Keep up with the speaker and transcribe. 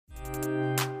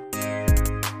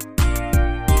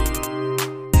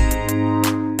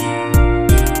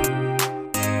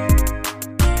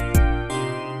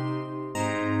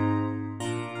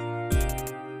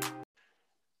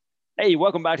Hey,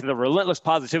 welcome back to the Relentless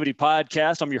Positivity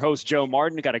Podcast. I'm your host, Joe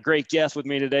Martin. Got a great guest with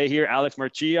me today here, Alex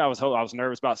Murcia. I was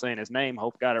nervous about saying his name.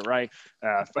 Hope got it right.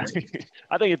 I think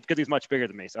it's because he's much bigger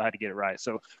than me, so I had to get it right.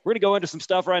 So we're going to go into some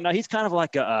stuff right now. He's kind of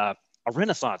like a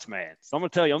Renaissance man. So I'm going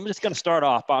to tell you, I'm just going to start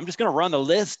off. I'm just going to run the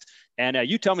list, and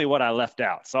you tell me what I left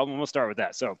out. So I'm going to start with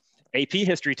that. So AP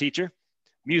history teacher,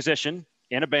 musician,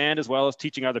 in a band, as well as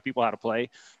teaching other people how to play,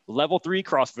 level 3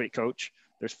 CrossFit coach.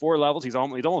 There's 4 levels. He's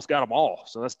almost got them all.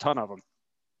 So that's a ton of them.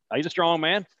 He's a strong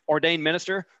man, ordained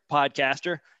minister,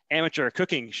 podcaster, amateur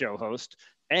cooking show host,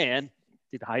 and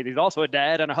he's also a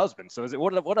dad and a husband. So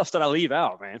what else did I leave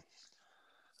out, man?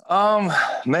 I'm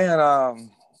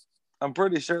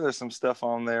pretty sure there's some stuff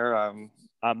on there.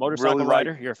 Motorcycle really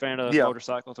rider. You're a fan of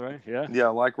motorcycles, right? Yeah. Yeah, I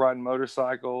like riding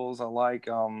motorcycles. I like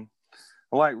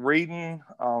reading,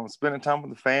 spending time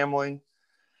with the family.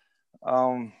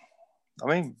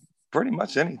 Pretty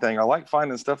much anything. I like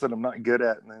finding stuff that I'm not good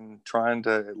at and then trying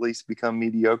to at least become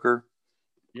mediocre.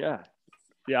 Yeah.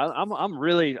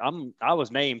 I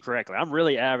was named correctly. I'm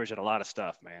really average at a lot of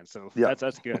stuff, man. So yeah.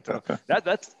 That's good. So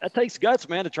that takes guts,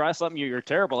 man, to try something you're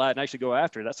terrible at and actually go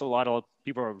after it. That's a lot of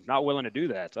people are not willing to do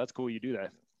that. So that's cool you do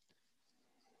that.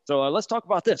 So let's talk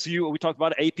about this. We talked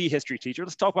about an AP history teacher.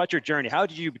 Let's talk about your journey. How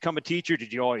did you become a teacher?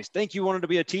 Did you always think you wanted to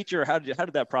be a teacher? Or how did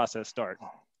that process start?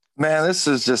 Man, this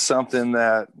is just something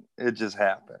that it just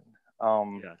happened.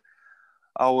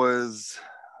 I was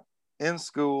in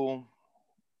school,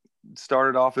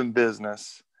 started off in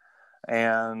business,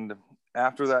 and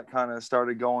after that kind of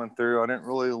started going through, I didn't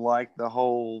really like the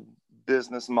whole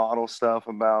business model stuff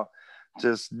about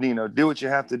just, do what you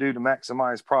have to do to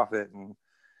maximize profit, and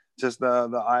just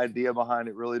the idea behind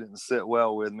it really didn't sit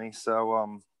well with me.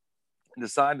 So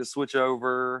decided to switch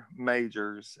over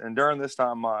majors, and during this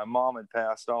time my mom had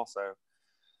passed also,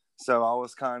 so I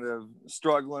was kind of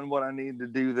struggling what I needed to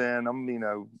do then. I'm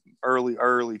early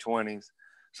 20s,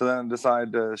 so then I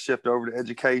decided to shift over to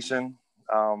education,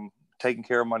 taking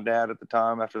care of my dad at the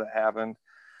time after that happened,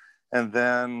 and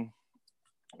then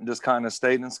just kind of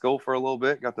stayed in school for a little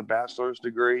bit, got the bachelor's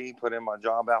degree, put in my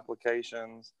job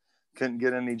applications, couldn't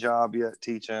get any job yet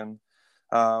teaching,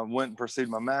 went and pursued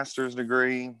my master's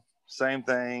degree. Same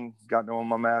thing, got done with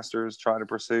my master's, tried to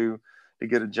pursue to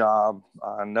get a job.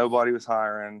 Nobody was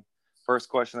hiring. First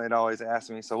question they'd always ask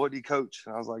me, so what do you coach?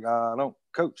 And I was like, I don't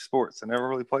coach sports. I never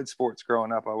really played sports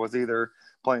growing up. I was either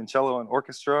playing cello in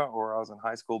orchestra or I was in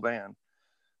high school band.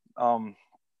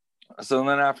 So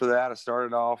then after that, I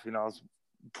started off, I was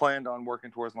planned on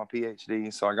working towards my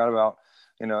PhD. So I got about,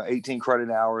 18 credit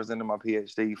hours into my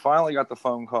PhD. Finally got the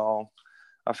phone call.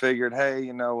 I figured, hey,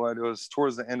 you know what? It was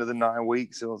towards the end of the 9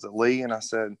 weeks. It was at Lee. And I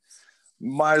said,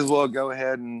 might as well go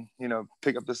ahead and,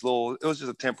 pick up this it was just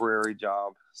a temporary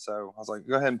job. So I was like,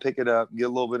 go ahead and pick it up, get a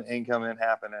little bit of income in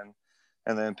happening,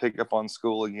 and then pick up on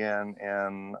school again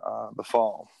in the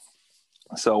fall.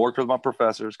 So I worked with my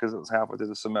professors because it was halfway through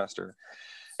the semester.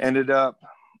 Ended up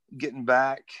getting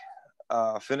back,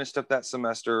 finished up that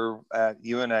semester at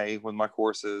UNA with my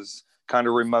courses kind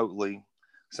of remotely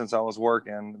since I was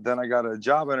working. Then I got a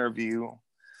job interview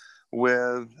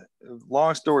with,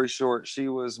 long story short, she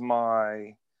was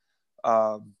my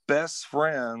best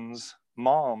friend's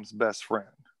mom's best friend,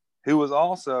 who was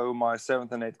also my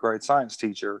 7th and 8th grade science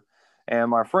teacher. And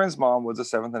my friend's mom was a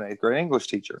 7th and 8th grade English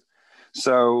teacher.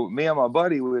 So me and my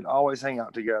buddy would always hang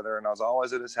out together, and I was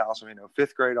always at his house from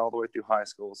 5th grade all the way through high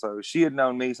school. So she had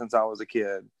known me since I was a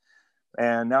kid.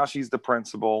 And now she's the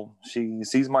principal. She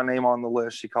sees my name on the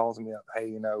list. She calls me up.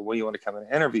 Hey, what do you want to come in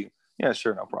and interview? Yeah,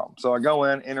 sure, no problem. So I go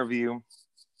in, interview,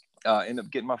 end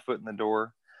up getting my foot in the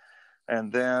door.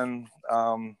 And then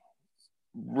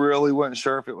really wasn't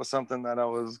sure if it was something that I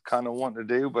was kind of wanting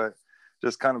to do, but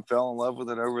just kind of fell in love with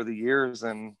it over the years.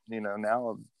 And,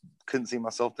 now I couldn't see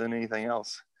myself doing anything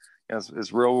else.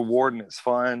 It's real rewarding. It's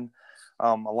fun.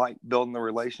 I like building the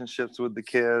relationships with the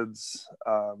kids,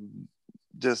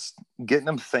 just getting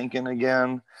them thinking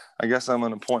again. I guess I'm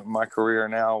at a point in my career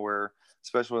now where,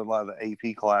 especially with a lot of the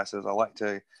AP classes, I like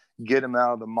to get them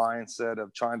out of the mindset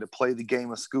of trying to play the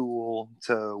game of school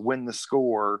to win the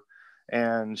score,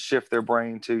 and shift their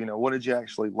brain to, what did you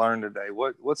actually learn today?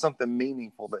 What's something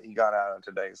meaningful that you got out of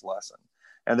today's lesson?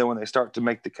 And then when they start to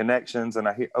make the connections, and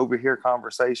I overhear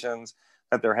conversations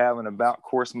that they're having about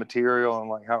course material and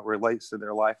like how it relates to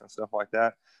their life and stuff like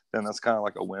that, then that's kind of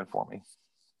like a win for me.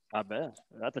 I bet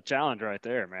that's a challenge right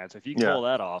there, man. So if you can pull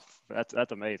that off,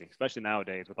 that's amazing, especially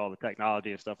nowadays with all the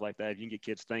technology and stuff like that. You can get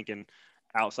kids thinking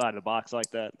outside of the box like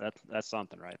that, that's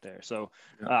something right there. So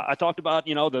Yeah. I talked about,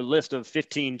 you know, the list of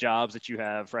 15 jobs that you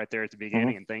have right there at the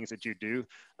beginning and things that you do.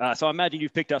 So I imagine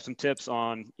you've picked up some tips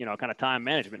on, you know, kind of time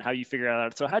management, how you figure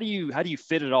out. So how do you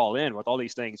fit it all in with all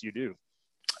these things you do?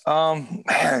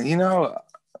 You know,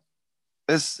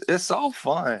 it's all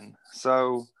fun.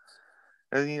 So,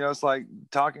 and, you know, it's like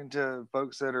talking to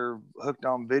folks that are hooked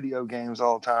on video games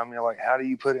all the time. You're like, how do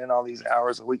you put in all these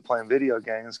hours a week playing video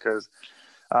games? Because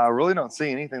I really don't see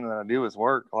anything that I do as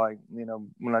work. Like, you know,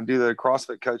 when I do the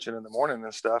CrossFit coaching in the morning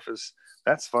and stuff,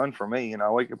 that's fun for me. You know,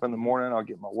 I wake up in the morning, I'll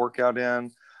get my workout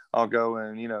in, I'll go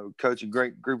and, you know, coach a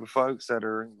great group of folks that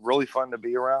are really fun to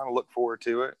be around. I look forward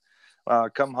to it.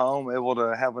 Come home, able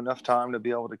to have enough time to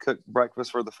be able to cook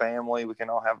breakfast for the family. We can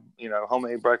all have, you know,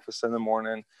 homemade breakfast in the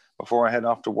morning before I head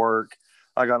off to work.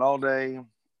 I got all day,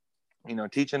 you know,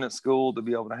 teaching at school to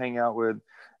be able to hang out with,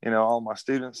 you know, all my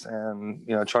students and,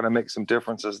 you know, try to make some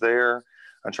differences there.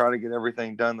 I try to get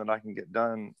everything done that I can get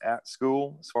done at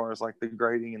school as far as like the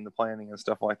grading and the planning and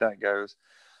stuff like that goes.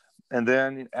 And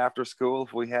then after school,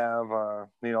 if we have,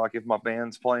 you know, like if my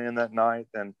band's playing that night,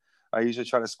 then I usually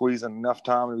try to squeeze in enough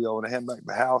time to be able to head back to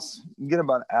the house, get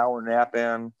about an hour nap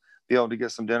in, be able to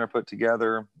get some dinner put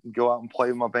together, go out and play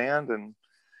with my band, and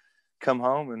come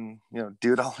home and, you know,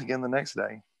 do it all again the next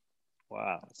day.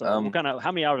 Wow. So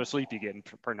how many hours of sleep you getting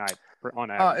per night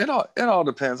on average? It all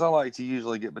depends. I like to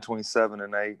usually get between 7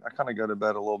 and 8. I kind of go to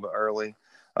bed a little bit early.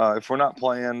 If we're not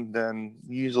playing, then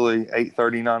usually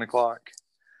 8:30, 9 o'clock.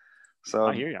 So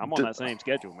I hear you. I'm on that same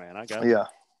schedule, man. I got yeah.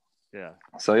 Yeah.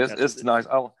 So it's nice.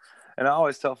 And I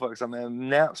always tell folks, I mean,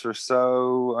 naps are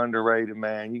so underrated,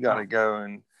 man. You got to go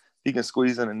and you can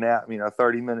squeeze in a nap, you know,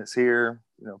 30 minutes here,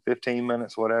 you know, 15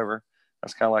 minutes, whatever.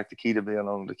 That's kind of like the key to being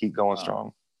able to keep going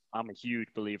strong. I'm a huge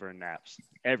believer in naps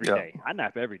every Yep. day. I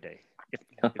nap every day.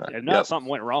 If not, something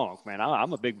went wrong, man.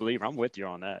 I'm a big believer. I'm with you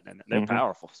on that. And they're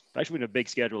powerful, especially in a big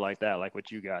schedule like that, like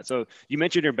what you got. So you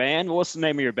mentioned your band. What's the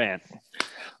name of your band?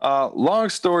 Long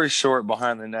story short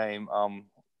behind the name,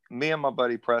 me and my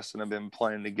buddy Preston have been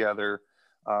playing together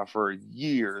for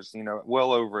years, you know,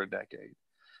 well over a decade.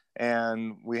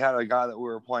 And we had a guy that we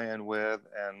were playing with,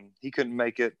 and he couldn't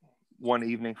make it one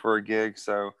evening for a gig.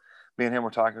 So me and him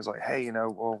were talking. It was like, hey, you know,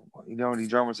 well, you know any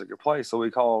drummers that could play? So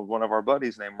we called one of our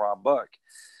buddies named Rob Buck.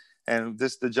 And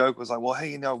the joke was like, well,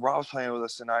 hey, you know, Rob's playing with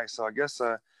us tonight. So I guess,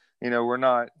 you know, we're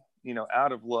not, you know,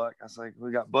 out of luck. I was like,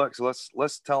 we got Buck. So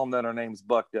let's tell them that our name's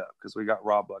Bucked Up because we got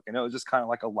Rob Buck. And it was just kind of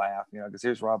like a laugh, you know, because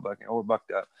here's Rob Buck and we're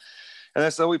Bucked Up. And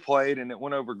then so we played and it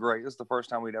went over great. This is the first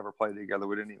time we'd ever played together.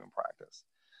 We didn't even practice.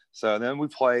 So then we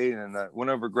played and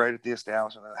went over great at the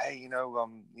establishment. Hey, you know,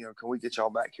 can we get y'all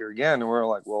back here again? And we're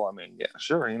like, well, I mean, yeah,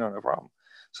 sure, you know, no problem.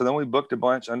 So then we booked a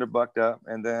bunch under Bucked Up,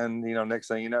 and then, you know, next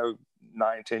thing you know,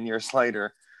 9-10 years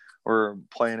later, we're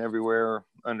playing everywhere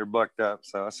under Bucked Up.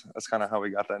 So that's kind of how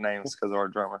we got that name. It's because of our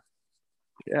drummer.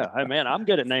 Yeah, hey man, I'm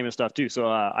good at naming stuff too. So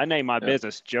I named my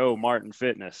business Joe Martin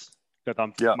Fitness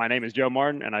because my name is Joe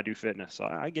Martin and I do fitness. So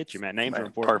I get you, man. Names are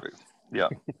important. Perfect. Yeah.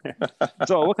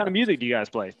 So what kind of music do you guys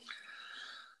play?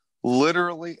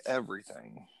 Literally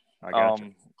everything. I got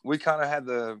you. We kind of had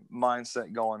the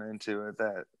mindset going into it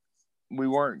that we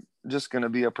weren't just going to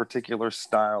be a particular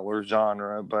style or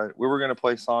genre, but we were going to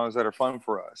play songs that are fun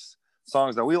for us,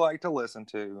 songs that we like to listen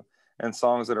to, and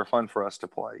songs that are fun for us to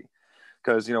play.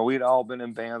 Because, you know, we'd all been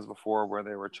in bands before where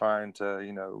they were trying to,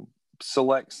 you know,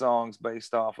 select songs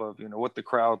based off of, you know, what the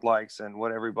crowd likes and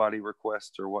what everybody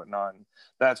requests or whatnot. And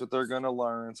that's what they're going to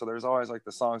learn. So there's always like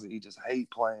the songs that you just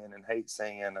hate playing and hate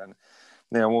singing. And,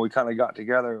 you know, when we kind of got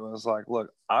together, it was like,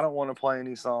 look, I don't want to play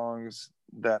any songs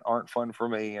that aren't fun for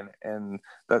me. And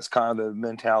that's kind of the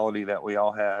mentality that we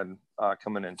all had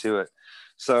coming into it.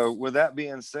 So with that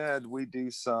being said, we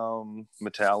do some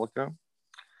Metallica.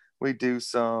 We do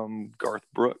some Garth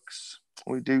Brooks.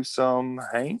 We do some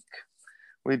Hank.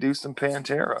 We do some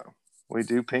Pantera. We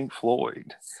do Pink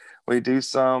Floyd. We do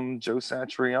some Joe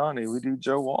Satriani. We do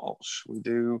Joe Walsh. We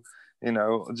do, you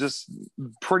know, just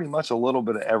pretty much a little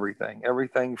bit of everything.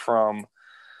 Everything from,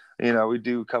 you know, we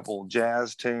do a couple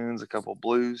jazz tunes, a couple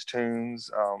blues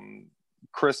tunes.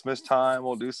 Christmas time,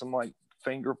 we'll do some like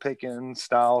finger picking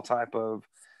style type of,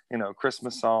 you know,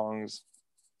 Christmas songs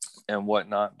and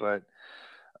whatnot. But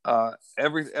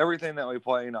everything that we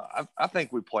play, you know, I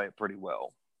think we play it pretty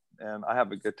well. And I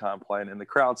have a good time playing, and the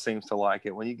crowd seems to like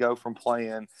it. When you go from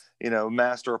playing, you know,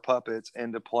 Master of Puppets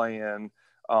into playing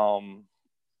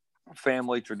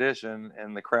Family Tradition,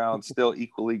 and the crowd's still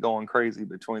equally going crazy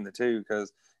between the two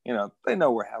because, you know, they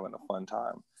know we're having a fun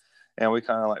time, and we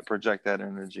kind of like project that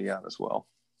energy out as well.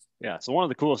 Yeah. So one of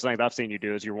the coolest things I've seen you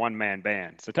do is your one-man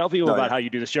band. So tell people about how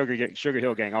you do the Sugar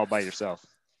Hill Gang all by yourself.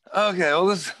 Okay, well,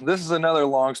 this is another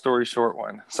long story short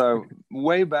one. So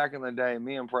way back in the day,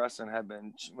 me and Preston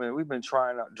we've been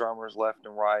trying out drummers left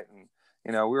and right, and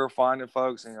we were finding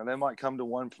folks, and they might come to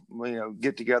one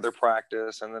get together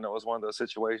practice, and then it was one of those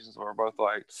situations where we're both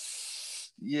like,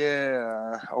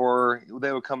 yeah, or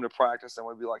they would come to practice and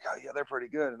we'd be like, oh yeah, they're pretty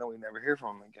good, and then we never hear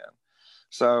from them again.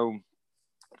 So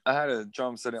I had a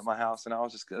drum set at my house, and I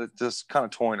was just kind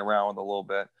of toying around with it a little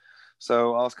bit.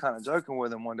 So I was kind of joking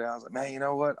with him one day. I was like, man, you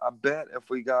know what? I bet if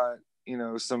we got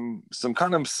some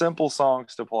kind of simple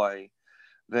songs to play,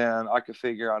 then I could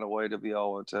figure out a way to be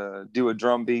able to do a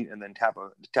drum beat and then tap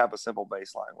a simple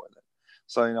bass line with it.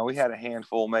 So we had a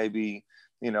handful, maybe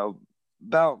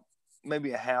about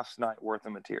maybe a half night worth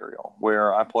of material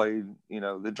where I played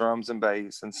the drums and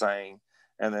bass and sang,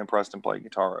 and then Preston played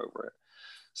guitar over it.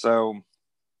 So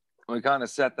we kind of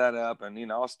set that up, and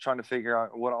I was trying to figure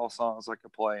out what all songs I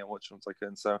could play and which ones I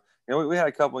couldn't. So we had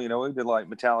a couple. We did like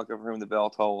Metallica, For Whom the Bell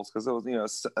Tolls, because it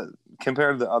was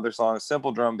compared to the other songs,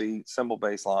 simple drum beat, simple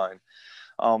bass line.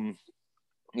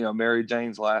 Mary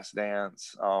Jane's Last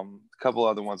Dance, a couple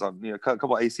other ones. A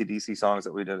couple AC/DC songs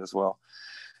that we did as well.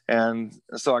 And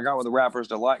so I got with the Rapper's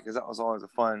Delight because that was always a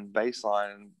fun bass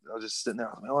line. And I was just sitting there,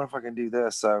 I wonder if I can do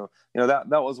this. So, that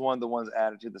was one of the ones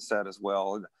added to the set as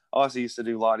well. I also used to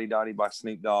do Lottie Dottie by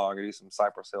Snoop Dogg. I do some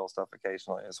Cypress Hill stuff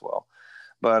occasionally as well.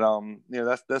 But,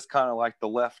 that's kind of like the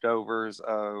leftovers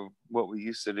of what we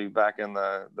used to do back in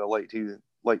the late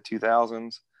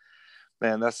 2000s.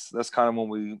 And that's kind of when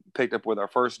we picked up with our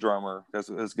first drummer, because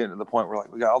it was getting to the point where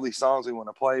we got all these songs we want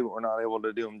to play, but we're not able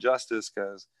to do them justice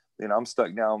because I'm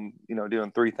stuck down,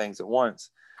 doing three things at once.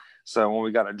 So when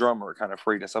we got a drummer, it kind of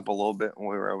freed us up a little bit, and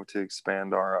we were able to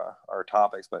expand our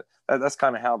topics. But that's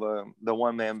kind of how the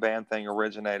one man band thing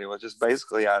originated, was just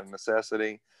basically out of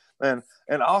necessity. And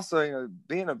also,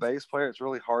 being a bass player, it's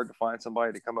really hard to find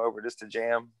somebody to come over just to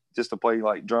jam, just to play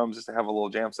like drums, just to have a little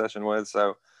jam session with.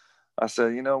 So I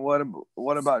said,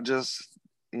 what about just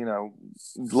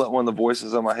let one of the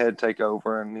voices in my head take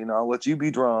over, and I'll let you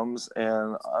be drums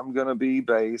and I'm gonna be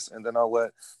bass, and then I'll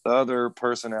let the other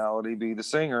personality be the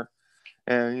singer.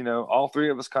 And all three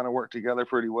of us kind of work together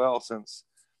pretty well, since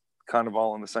kind of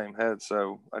all in the same head.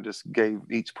 So I just gave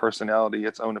each personality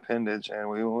its own appendage, and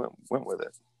we went with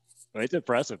it. It's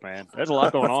impressive, man. There's a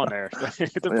lot going on there.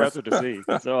 It's impressive to see.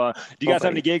 So do you guys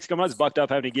have any gigs coming up? Does Bucked Up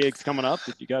have any gigs coming up?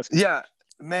 Did you guys? Yeah,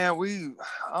 man,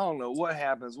 I don't know what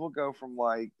happens. We'll go from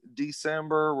like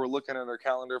December, we're looking at our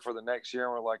calendar for the next year,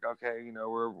 and we're like, okay,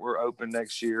 we're open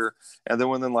next year. And then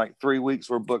within like 3 weeks,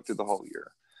 we're booked through the whole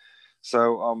year.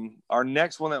 So our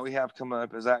next one that we have coming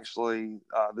up is actually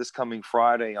this coming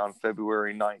Friday on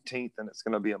February 19th, and it's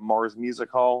going to be at Mars Music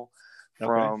Hall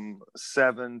from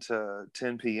 7 to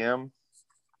 10 p.m.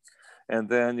 And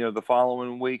then, the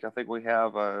following week, I think we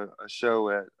have a show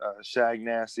at Shag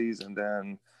Nasty's, and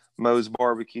then Moe's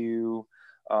Barbecue.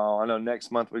 I know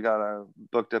next month we got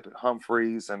booked up at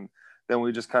Humphreys, and then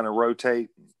we just kind of rotate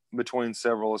between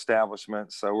several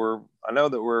establishments. So I know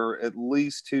that we're at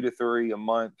least 2 to 3 a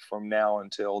month from now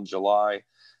until July.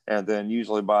 And then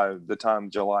usually by the time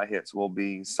July hits, we'll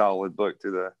be solid booked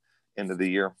through the end of the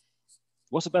year.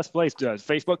 What's the best place to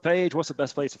Facebook page? What's the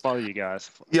best place to follow you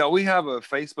guys? Yeah, we have a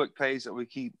Facebook page that we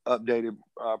keep updated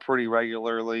pretty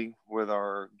regularly with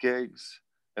our gigs.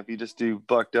 If you just do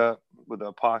Bucked Up with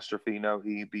apostrophe, no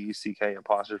E, B-U-C-K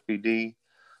apostrophe D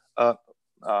up,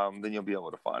 then you'll be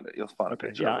able to find it. You'll find a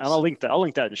picture. Yeah, and I'll link that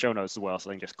in the show notes as well, so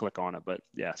they can just click on it. But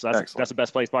yeah, so that's the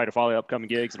best place probably to follow upcoming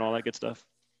gigs and all that good stuff.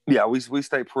 Yeah, we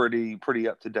stay pretty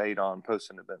up to date on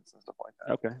posting events and stuff like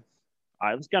that. Okay. All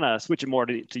right, let's kind of switch it more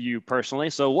to you personally.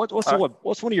 So what's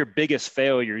one of your biggest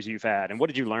failures you've had, and what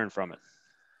did you learn from it?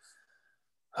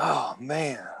 Oh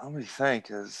man, let me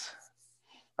think.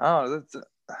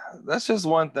 That's just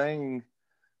one thing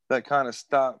that kind of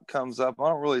comes up. I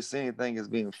don't really see anything as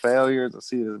being failures. I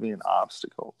see it as being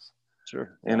obstacles.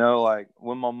 Sure. Like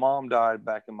when my mom died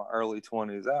back in my early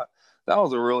 20s, that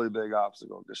was a really big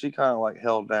obstacle, because she kind of like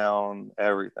held down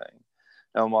everything.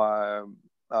 Now my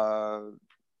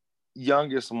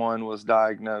youngest one was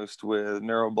diagnosed with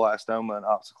neuroblastoma and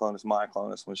opsoclonus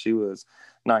myoclonus when she was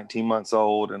 19 months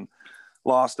old, and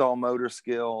lost all motor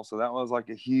skill. So that was like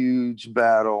a huge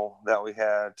battle that we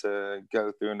had to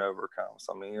go through and overcome.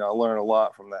 So, I learned a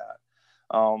lot from that.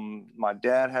 My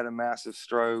dad had a massive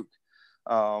stroke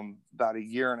about a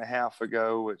year and a half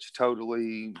ago, which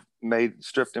totally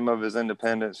stripped him of his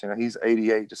independence. He's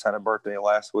 88, just had a birthday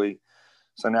last week.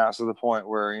 So now it's to the point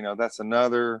where, that's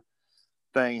another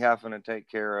thing having to take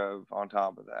care of on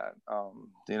top of that.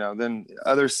 Then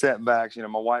other setbacks, my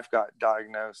wife got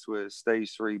diagnosed with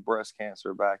stage 3 breast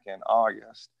cancer back in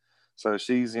August. So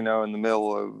she's, in the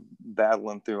middle of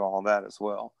battling through all that as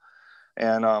well.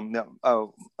 And a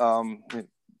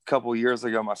couple of years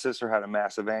ago, my sister had a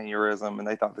massive aneurysm, and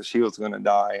they thought that she was going to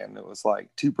die, and it was like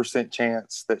 2%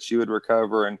 chance that she would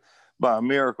recover, and by a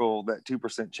miracle, that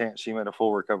 2% chance she made a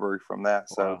full recovery from that.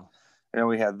 So, wow.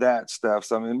 We had that stuff.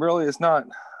 So I mean, really, it's not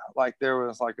like there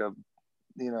was like a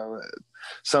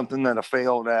something that I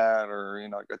failed at, or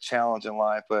like a challenge in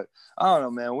life. But I don't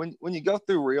know, man, when you go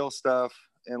through real stuff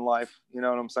in life, you know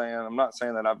what I'm saying? I'm not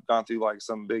saying that I've gone through like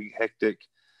some big hectic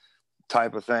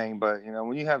type of thing, but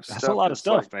when you have That's a lot of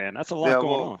stuff, man. That's a lot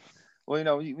going on.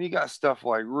 Well, you got stuff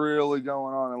like really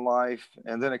going on in life,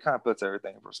 and then it kind of puts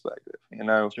everything in perspective.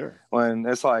 Sure. When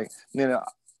it's like,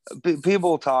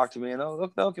 people talk to me and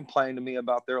they'll complain to me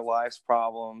about their life's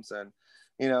problems, and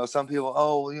some people,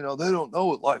 they don't know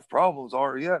what life problems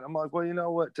are yet. I'm like, well, you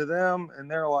know what? To them in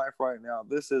their life right now,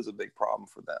 this is a big problem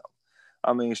for them.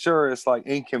 I mean, sure, it's like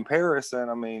in comparison.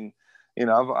 I mean,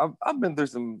 I've been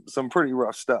through some pretty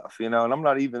rough stuff, and I'm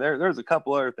not even there. There's a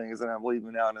couple other things that I'm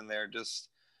leaving out in there, just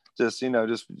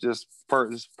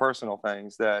personal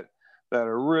things that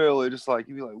are really just like,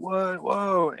 you'd be like, what?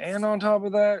 Whoa. And on top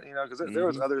of that, because there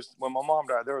was others, when my mom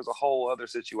died, there was a whole other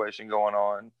situation going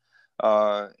on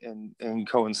in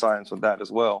coincidence with that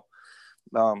as well.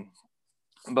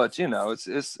 But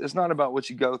it's not about what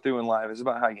you go through in life. It's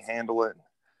about how you handle it.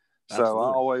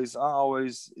 Absolutely. So I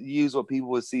always use what people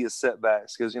would see as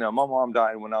setbacks, because my mom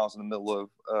died when I was in the middle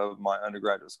of my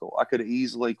undergraduate school. I could have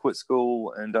easily quit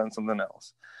school and done something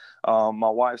else. My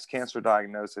wife's cancer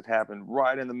diagnosis had happened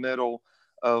right in the middle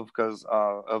of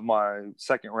my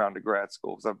second round of grad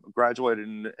school, because I graduated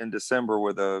in December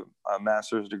with a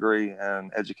master's degree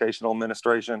in educational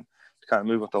administration to kind of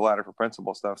move up the ladder for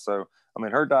principal stuff. So I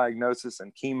mean, her diagnosis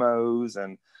and chemos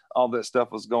and all that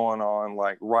stuff was going on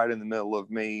like right in the middle of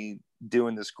me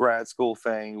doing this grad school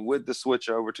thing with the switch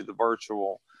over to the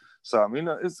virtual. So I mean,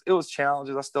 it was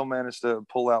challenges. I still managed to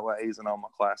pull out like A's in all my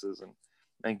classes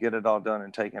and get it all done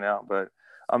and taken out. But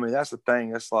I mean, that's the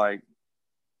thing. It's like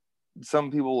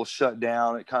some people will shut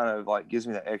down. It kind of like gives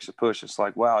me that extra push. It's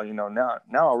like, wow,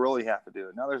 now I really have to do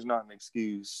it. Now there's not an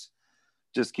excuse.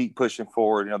 Just keep pushing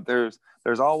forward. There's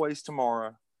always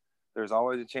tomorrow. There's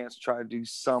always a chance to try to do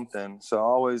something. So I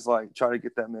always like try to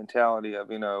get that mentality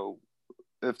of,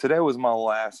 if today was my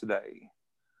last day,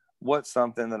 what's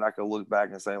something that I could look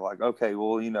back and say like, okay,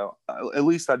 well, at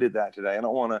least I did that today. I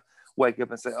don't want to wake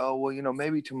up and say, oh, well,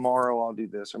 maybe tomorrow I'll do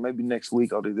this, or maybe next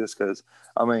week I'll do this. Cause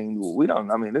I mean,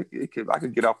 I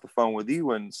could get off the phone with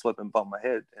you and slip and bump my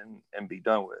head and be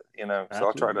done with it, So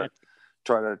I'll try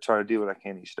to do what I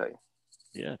can each day.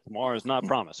 Yeah, tomorrow is not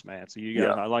promised, man. So you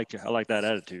got, Yeah. I like that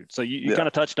attitude. So you kind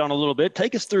of touched on a little bit.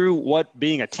 Take us through what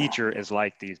being a teacher is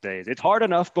like these days. It's hard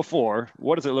enough before.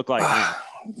 What does it look like now?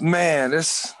 Man,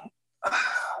 it's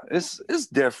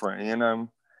different,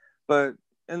 but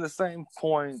in the same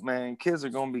point, man, kids are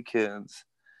gonna be kids.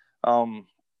 I've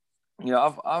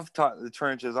taught the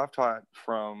trenches. I've taught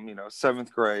from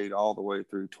 7th grade all the way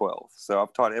through 12th. So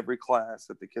I've taught every class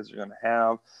that the kids are going to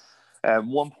have. At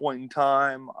one point in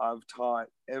time, I've taught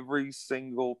every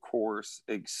single course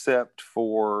except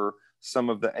for some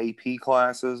of the AP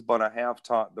classes, but I have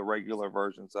taught the regular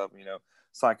versions of,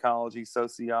 psychology,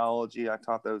 sociology. I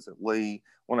taught those at Lee.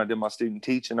 When I did my student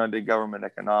teaching, I did government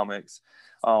economics.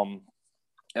 7th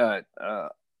and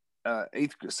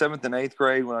 8th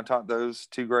grade, when I taught those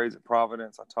 2 grades at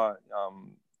Providence, I taught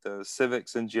the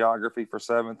civics and geography for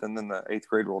 7th, and then the 8th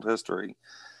grade world history.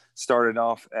 Started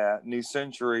off at New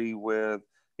Century with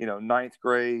 9th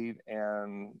grade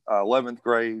and 11th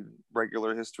grade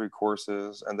regular history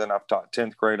courses, and then I've taught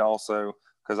 10th grade also,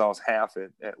 because I was half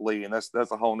at Lee, and that's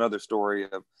a whole nother story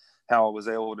of how I was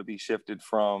able to be shifted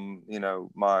from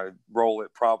my role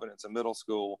at Providence in middle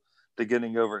school to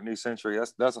getting over at New Century.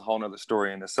 That's a whole nother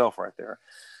story in itself right there.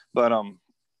 But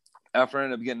after I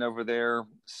ended up getting over there,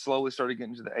 slowly started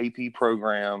getting to the AP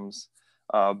programs,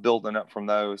 building up from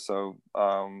those. So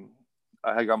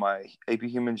I got my AP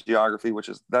Human Geography, which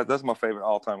is that's my favorite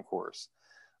all-time course.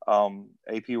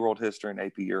 AP World History and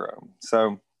AP Euro.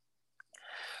 So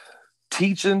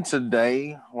teaching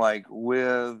today, like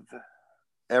with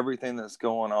everything that's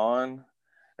going on,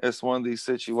 it's one of these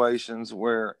situations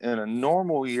where in a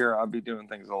normal year, I'd be doing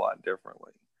things a lot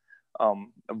differently. I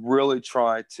really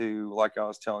try to, like I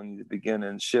was telling you at the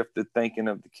beginning, shift the thinking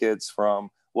of the kids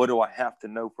from what do I have to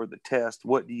know for the test?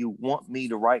 What do you want me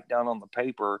to write down on the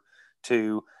paper?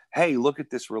 To, hey, look at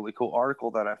this really cool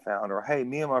article that I found, or hey,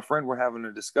 me and my friend were having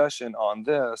a discussion on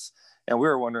this, and we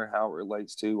were wondering how it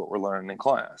relates to what we're learning in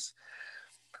class.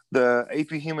 The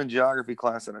AP Human Geography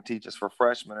class that I teach is for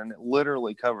freshmen, and it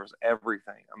literally covers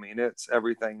everything. I mean, it's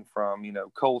everything from,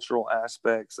 cultural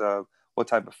aspects of what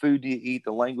type of food do you eat,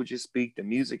 the language you speak, the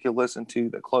music you listen to,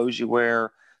 the clothes you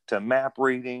wear, to map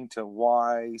reading, to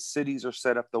why cities are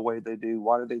set up the way they do.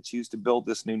 Why do they choose to build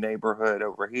this new neighborhood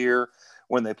over here?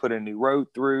 When they put a new road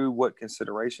through, what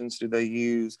considerations do they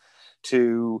use?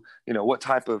 To, what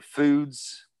type of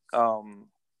foods, how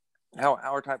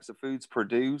our types of foods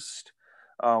produced,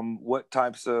 what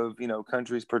types of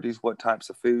countries produce what types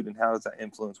of food, and how does that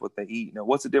influence what they eat.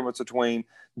 What's the difference between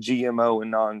GMO and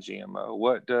non-GMO?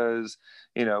 What does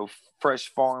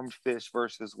fresh farmed fish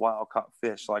versus wild caught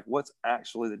fish, like what's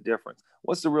actually the difference?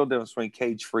 What's the real difference between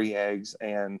cage free eggs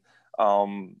and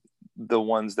the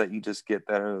ones that you just get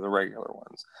that are the regular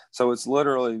ones? So it's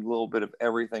literally a little bit of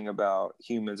everything about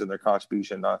humans and their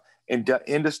contribution in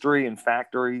industry and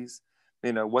factories,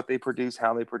 what they produce,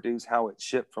 how it's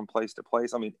shipped from place to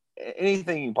place. I mean,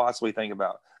 anything you can possibly think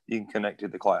about, you can connect to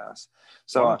the class.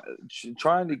 So Wow.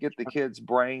 Trying to get the kids'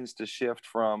 brains to shift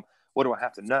from what do I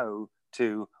have to know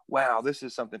to, wow, this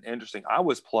is something interesting. I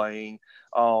was playing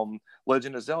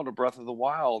Legend of Zelda Breath of the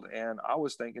Wild, and I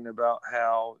was thinking about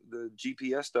how the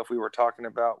GPS stuff we were talking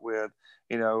about with,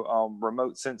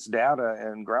 remote sense data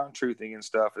and ground truthing and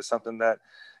stuff is something that,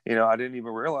 I didn't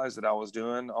even realize that I was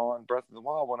doing on Breath of the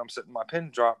Wild when I'm setting my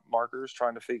pin drop markers,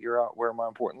 trying to figure out where my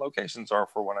important locations are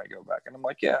for when I go back. And I'm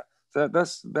like, yeah,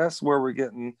 that's where we're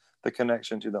getting the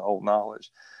connection to the old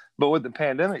knowledge. But with the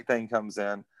pandemic thing comes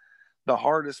in, the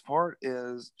hardest part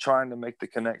is trying to make the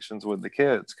connections with the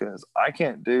kids, because I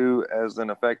can't do as an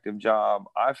effective job,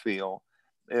 I feel,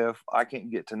 if I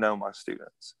can't get to know my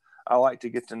students. I like to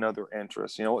get to know their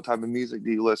interests. What type of music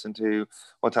do you listen to?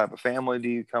 What type of family do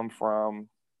you come from?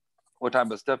 What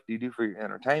type of stuff do you do for your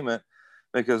entertainment?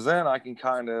 Because then I can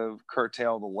kind of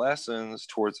curtail the lessons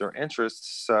towards their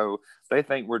interests. So they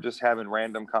think we're just having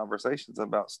random conversations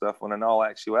about stuff, when in all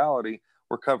actuality,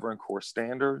 we're covering core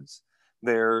standards.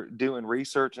 They're doing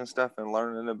research and stuff and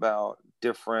learning about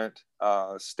different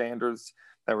standards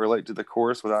that relate to the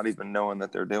course without even knowing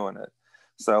that they're doing it.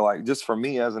 So, like, just for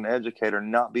me as an educator,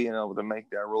 not being able to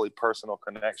make that really personal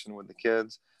connection with the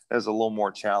kids is a little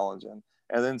more challenging.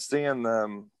 And then seeing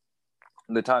them,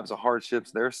 the types of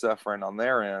hardships they're suffering on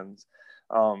their ends.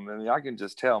 I mean, I can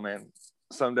just tell, man,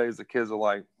 some days the kids are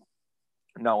like,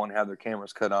 not want to have their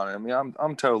cameras cut on. I mean,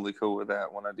 I'm totally cool with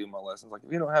that when I do my lessons. Like,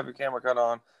 if you don't have your camera cut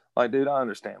on, like, dude, I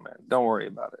understand, man. Don't worry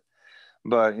about it.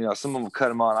 But, some of them cut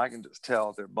them on. I can just tell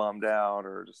if they're bummed out,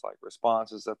 or just like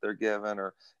responses that they're given,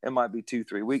 or it might be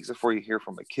 2-3 weeks before you hear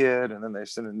from a kid. And then they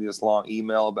send in this long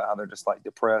email about how they're just like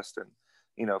depressed and,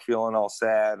 feeling all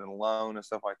sad and alone and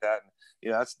stuff like that.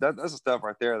 And, that's the stuff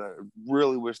right there that I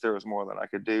really wish there was more that I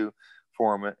could do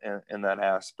for them in that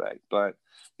aspect. But,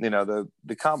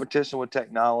 the competition with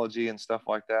technology and stuff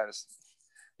like that is,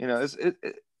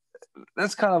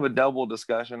 that's kind of a double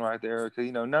discussion right there.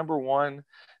 Because, number one,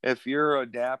 if you're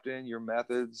adapting your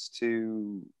methods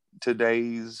to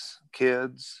today's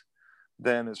kids,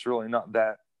 then it's really not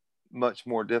that much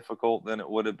more difficult than it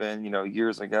would have been,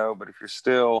 years ago. But if you're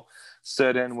still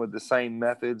set in with the same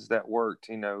methods that worked,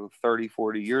 30,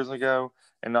 40 years ago,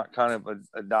 and not kind of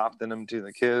adopting them to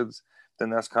the kids, then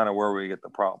that's kind of where we get the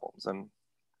problems. And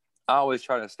I always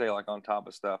try to stay like on top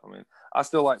of stuff. I mean, I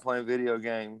still like playing video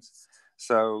games.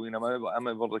 So, I'm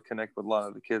able to connect with a lot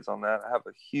of the kids on that. I have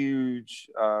a huge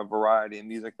variety of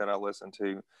music that I listen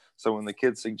to. So when the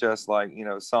kids suggest like,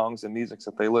 songs and music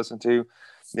that they listen to,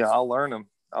 I'll learn them.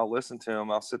 I'll listen to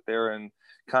them. I'll sit there and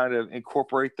kind of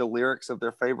incorporate the lyrics of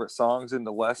their favorite songs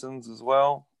into lessons as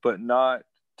well, but not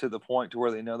to the point to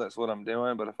where they know that's what I'm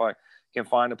doing. But if I can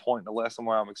find a point in the lesson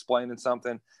where I'm explaining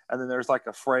something, and then there's like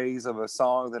a phrase of a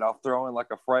song that I'll throw in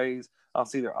like a phrase, I'll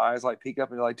see their eyes like peek up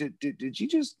and they're like, did you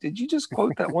just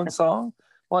quote that one song?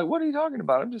 I'm like, what are you talking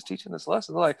about? I'm just teaching this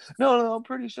lesson. They're like, no, I'm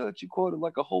pretty sure that you quoted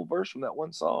like a whole verse from that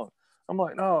one song. I'm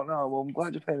like, no, well, I'm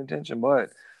glad you're paying attention,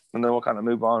 but, and then we'll kind of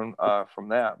move on from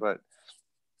that. But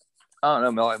I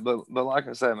don't know, man, but like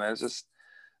I said, man, it's just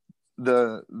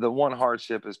the one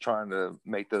hardship is trying to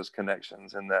make those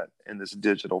connections in this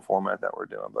digital format that we're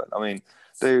doing. But I mean,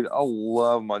 dude, I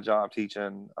love my job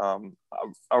teaching.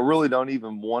 I really don't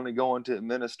even want to go into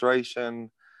administration,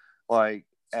 like,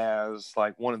 as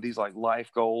like one of these like life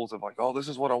goals of like, oh, this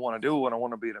is what I want to do when I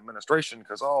want to be in administration,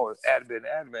 because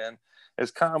admin.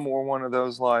 It's kind of more one of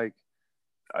those like,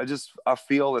 I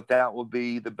feel that would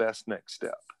be the best next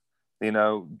step.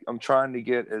 I'm trying to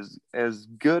get as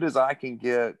good as I can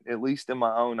get, at least in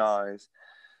my own eyes,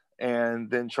 and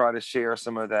then try to share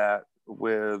some of that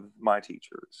with my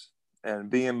teachers. And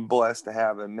being blessed to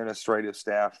have administrative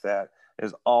staff that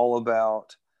is all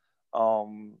about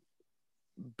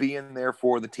being there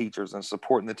for the teachers and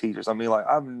supporting the teachers. I mean, like,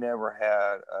 I've never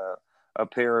had a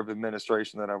pair of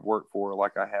administration that I've worked for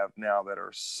like I have now that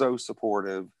are so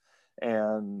supportive.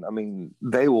 And I mean,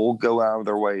 they will go out of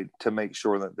their way to make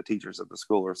sure that the teachers at the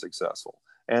school are successful.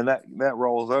 And that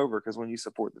rolls over, because when you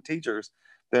support the teachers,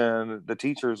 then the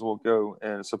teachers will go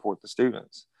and support the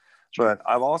students. But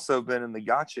I've also been in the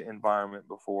gotcha environment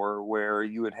before, where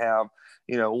you would have,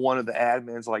 one of the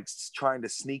admins like trying to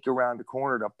sneak around the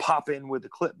corner to pop in with the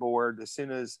clipboard as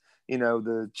soon as,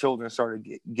 the children started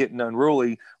getting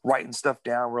unruly, writing stuff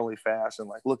down really fast and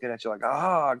like looking at you like,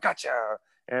 gotcha.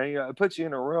 And, it puts you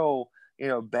in a real,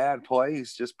 bad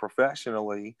place just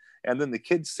professionally. And then the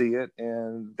kids see it,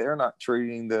 and they're not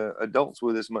treating the adults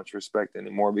with as much respect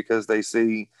anymore, because they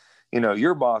see,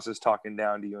 your boss is talking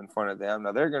down to you in front of them.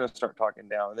 Now they're going to start talking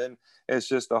down. And then it's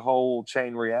just a whole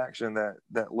chain reaction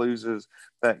that loses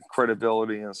that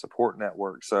credibility and support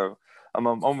network. So I'm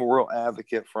a real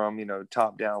advocate from,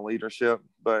 top down leadership,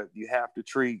 but you have to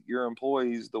treat your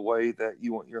employees the way that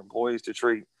you want your employees to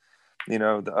treat,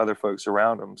 the other folks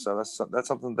around them. So that's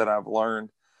something that I've learned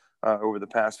over the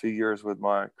past few years with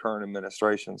my current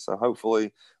administration. So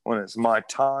hopefully when it's my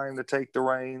time to take the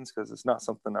reins, because it's not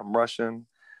something I'm rushing,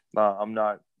 I'm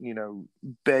not,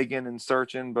 begging and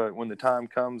searching, but when the time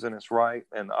comes and it's right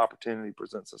and the opportunity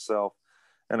presents itself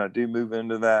and I do move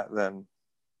into that, then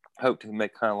hope to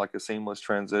make kind of like a seamless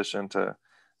transition to,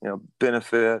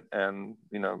 benefit and,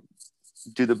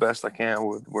 do the best I can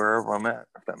with wherever I'm at,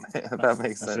 if that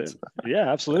makes sense.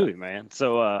 Yeah, absolutely, man.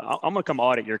 So I'm going to come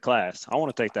audit your class. I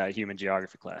want to take that human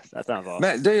geography class. That sounds awesome.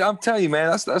 Man, dude, I'm telling you, man,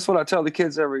 that's what I tell the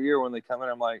kids every year when they come in.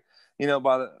 I'm like,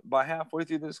 by halfway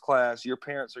through this class, your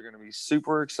parents are going to be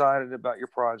super excited about your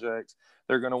projects.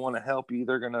 They're going to want to help you.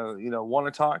 They're going to, want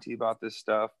to talk to you about this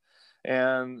stuff.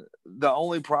 And the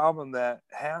only problem that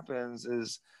happens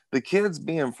is the kids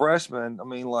being freshmen. I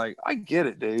mean, like, I get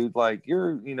it, dude. Like,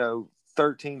 you're,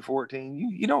 13, 14,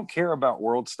 you don't care about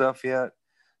world stuff yet.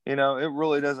 It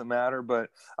really doesn't matter. But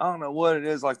I don't know what it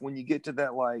is, like when you get to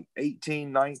that like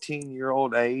 18,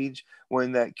 19-year-old age,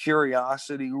 when that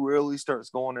curiosity really starts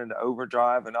going into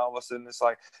overdrive, and all of a sudden it's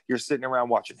like you're sitting around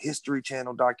watching History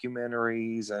Channel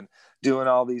documentaries and doing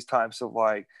all these types of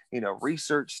like,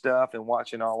 research stuff, and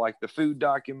watching all like the food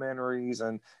documentaries,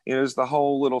 and, there's the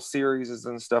whole little series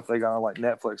and stuff they got on like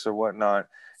Netflix or whatnot.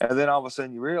 And then all of a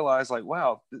sudden you realize like,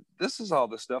 wow, this is all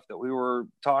the stuff that we were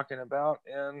talking about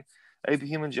in AP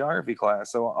Human Geography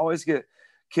class. So I always get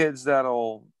kids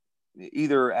that'll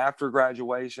either after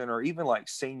graduation or even like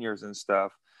seniors and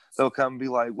stuff, they'll come and be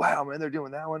like, wow, man, they're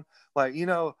doing that one. Like,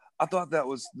 I thought that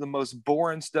was the most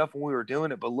boring stuff when we were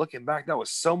doing it, but looking back, that was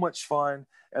so much fun.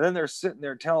 And then they're sitting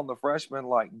there telling the freshmen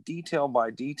like detail by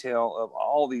detail of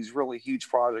all these really huge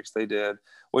projects they did,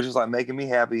 which is like making me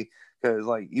happy, because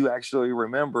like you actually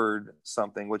remembered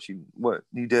something what you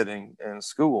did in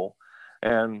school.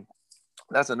 And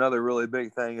that's another really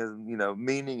big thing is,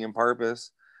 meaning and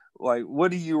purpose. Like,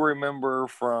 what do you remember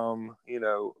from,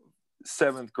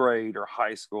 seventh grade or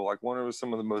high school? Like, what are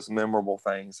some of the most memorable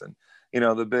things? And,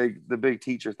 the big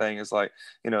teacher thing is like,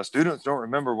 students don't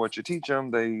remember what you teach them.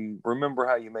 They remember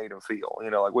how you made them feel,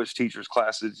 like which teacher's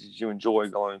classes did you enjoy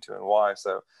going to and why.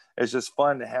 So it's just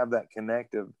fun to have that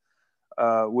connective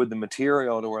with the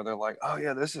material, to where they're like, oh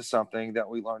yeah, this is something that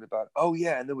we learned about. Oh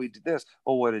yeah, and then we did this.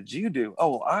 Well, what did you do?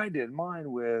 Oh, well, I did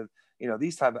mine with,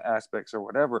 these type of aspects or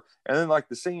whatever. And then like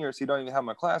the seniors who don't even have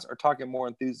my class are talking more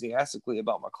enthusiastically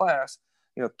about my class,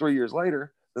 3 years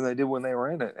later than they did when they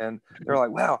were in it. And they're like,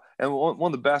 wow. And one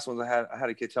of the best ones I had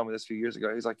a kid tell me this a few years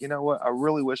ago. He's like, you know what? I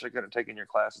really wish I could have taken your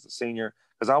class as a senior,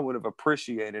 because I would have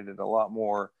appreciated it a lot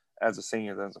more as a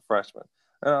senior than as a freshman.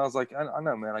 And I was like, I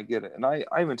know, man, I get it. And I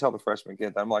even tell the freshman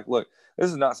kid that I'm like, look, this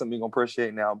is not something you're going to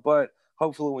appreciate now, but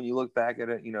hopefully when you look back at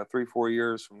it, 3-4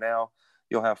 years from now,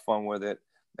 you'll have fun with it.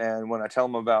 And when I tell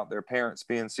them about their parents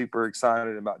being super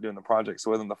excited about doing the projects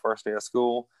with them the first day of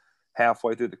school,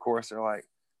 halfway through the course, they're like,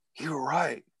 you were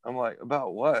right. I'm like,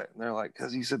 about what? And they're like,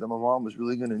 because he said that my mom was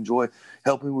really going to enjoy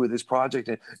helping me with this project.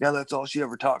 And now that's all she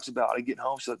ever talks about. I get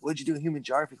home, she's like, what'd you do in human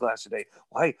geography class today?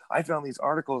 Well, hey, I found these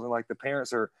articles, and like the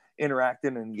parents are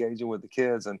interacting and engaging with the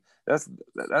kids. And that's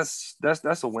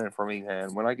a win for me,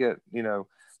 man. When I get,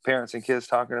 parents and kids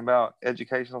talking about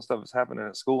educational stuff that's happening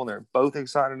at school and they're both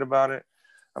excited about it,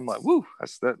 I'm like, woo,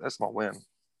 that's my win.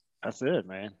 That's it,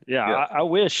 man. Yeah. I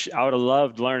wish I would have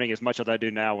loved learning as much as I do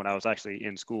now when I was actually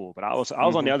in school, but I was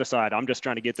on the other side. I'm just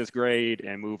trying to get this grade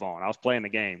and move on. I was playing the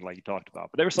game like you talked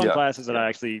about, but there were some classes that I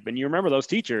actually, and you remember those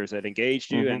teachers that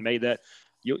engaged you and made that,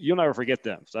 you'll never forget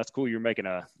them. So that's cool. You're making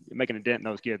a dent in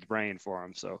those kids' brain for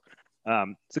them. So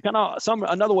So kind of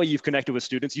another way you've connected with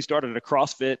students, you started a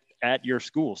CrossFit at your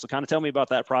school. So kind of tell me about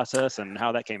that process and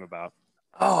how that came about.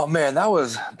 Oh man,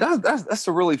 that's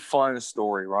a really fun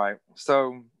story, right?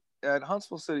 So at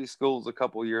Huntsville City Schools a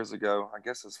couple years ago, I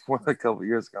guess it's more than a couple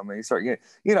years ago. I mean, you start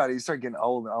getting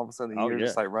old, and all of a sudden the Oh years yeah.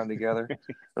 just like run together.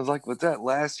 I was like, was that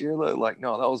last year? Like,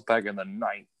 no, that was back in the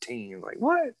 19. Like,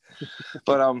 what?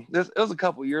 But it was a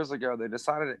couple years ago. They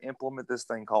decided to implement this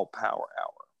thing called Power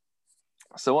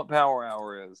Hour. So what Power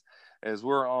Hour is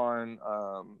we're on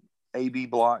AB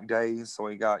block days. So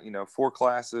we got 4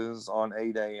 classes on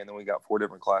A day, and then we got 4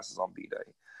 different classes on B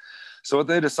day. So what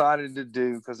they decided to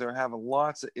do, because they're having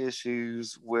lots of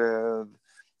issues with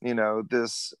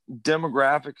this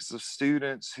demographics of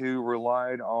students who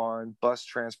relied on bus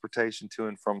transportation to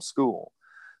and from school.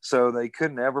 So they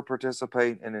couldn't ever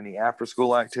participate in any after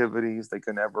school activities. They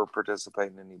couldn't ever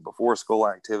participate in any before school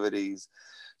activities.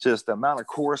 Just the amount of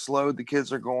course load the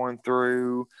kids are going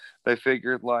through. They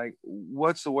figured, like,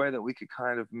 what's the way that we could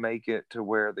kind of make it to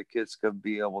where the kids could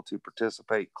be able to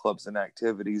participate clubs and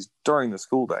activities during the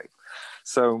school day.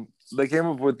 So they came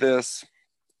up with this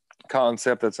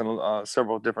concept that's in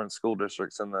several different school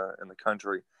districts in the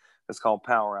country. It's called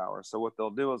Power Hour. So what they'll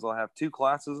do is they'll have 2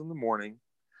 classes in the morning.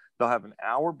 They'll have an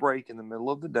hour break in the middle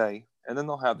of the day, and then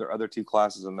they'll have their other 2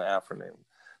 classes in the afternoon.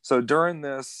 So during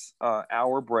this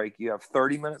hour break, you have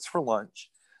 30 minutes for lunch,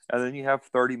 and then you have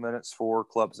 30 minutes for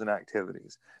clubs and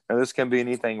activities. Now, this can be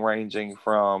anything ranging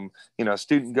from,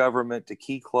 student government to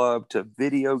Key Club to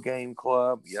video game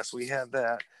club. Yes, we had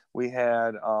that. We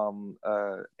had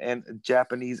and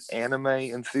Japanese anime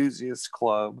enthusiast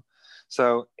club.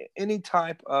 So any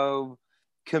type of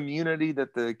community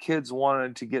that the kids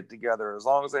wanted to get together, as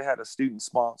long as they had a student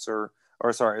sponsor,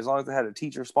 as long as they had a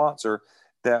teacher sponsor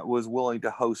that was willing to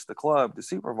host the club to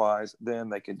supervise, then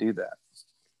they could do that.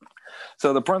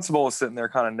 So the principal was sitting there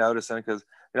kind of noticing, because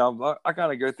I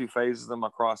kind of go through phases in my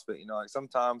CrossFit. Like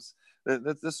sometimes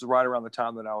this is right around the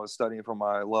time that I was studying for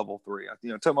my level 3.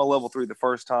 I took my level 3 the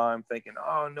first time thinking,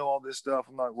 oh, I know all this stuff,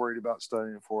 I'm not worried about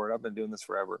studying for it, I've been doing this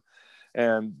forever,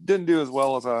 and didn't do as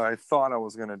well as I thought I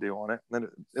was going to do on it. And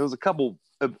it was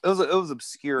it was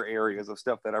obscure areas of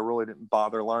stuff that I really didn't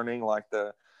bother learning, like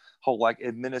the whole like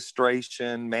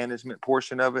administration management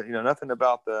portion of it. Nothing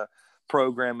about the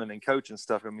programming and coaching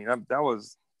stuff. I mean, that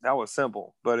was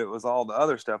simple, but it was all the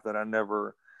other stuff that I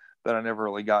never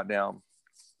really got down.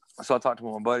 So I talked to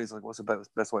one of my buddies, like, what's the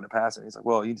best way to pass it? And he's like,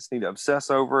 well, you just need to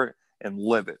obsess over it and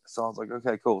live it. So I was like,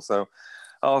 okay, cool. So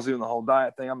I was doing the whole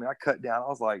diet thing. I mean, I cut down. I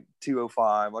was like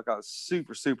 205. Like, I was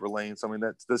super, super lean. So I mean,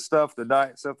 that's the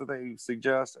diet stuff that they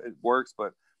suggest. It works,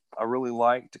 but I really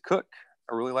like to cook.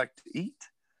 I really like to eat.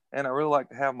 And I really like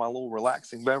to have my little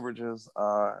relaxing beverages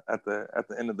at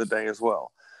the end of the day as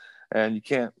well. And you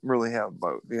can't really have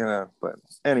both, But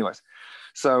anyways,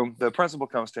 so the principal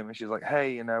comes to me. She's like,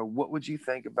 hey, what would you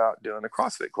think about doing a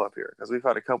CrossFit club here? Because we've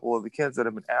had a couple of the kids that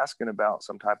have been asking about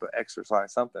some type of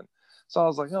exercise, something. So I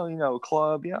was like, oh,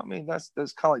 club. Yeah, I mean, that's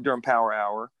kind of like during Power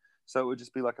Hour. So it would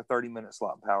just be like a 30-minute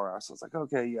slot in Power Hour. So I was like,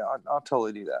 okay, yeah, I'll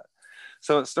totally do that.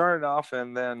 So it started off,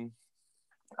 and then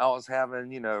I was having,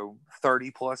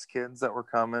 30 plus kids that were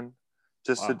coming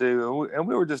just to do, and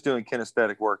we were just doing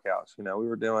kinesthetic workouts. We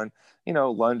were doing,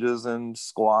 lunges and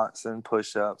squats and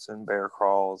push-ups and bear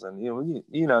crawls, and you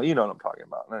know what I'm talking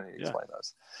about. I need to explain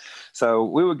those. So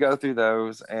we would go through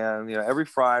those, and every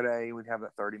Friday we'd have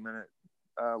that 30-minute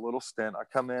little stint. I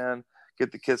come in,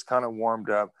 get the kids kind of warmed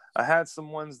up. I had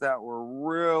some ones that were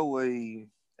really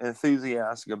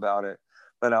enthusiastic about it,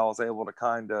 that I was able to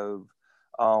kind of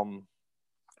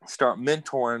start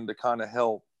mentoring to kind of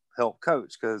help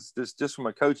coach, because just from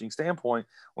a coaching standpoint,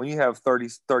 when you have 30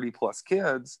 plus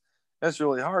kids, it's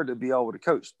really hard to be able to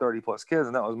coach 30 plus kids.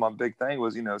 And that was my big thing,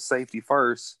 was safety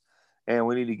first, and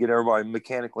we need to get everybody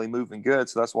mechanically moving good.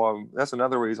 So that's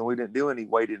another reason we didn't do any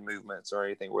weighted movements or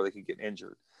anything where they could get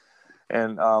injured.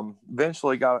 And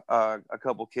eventually got a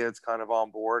couple kids kind of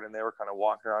on board, and they were kind of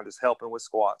walking around just helping with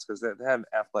squats, because they had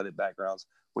athletic backgrounds,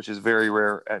 which is very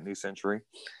rare at New Century.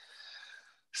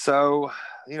 So,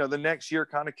 the next year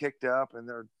kind of kicked up, and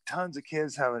there are tons of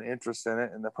kids having interest in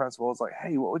it. And the principal was like,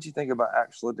 hey, what would you think about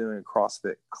actually doing a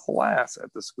CrossFit class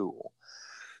at the school?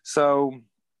 So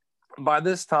by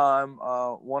this time,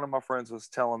 one of my friends was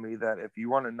telling me that if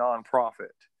you run a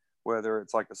nonprofit, whether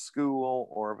it's like a school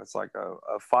or if it's like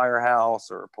a firehouse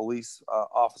or a police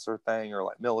officer thing, or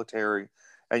like military,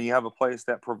 and you have a place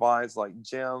that provides like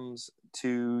gyms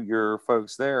to your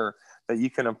folks there, that you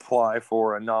can apply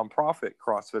for a nonprofit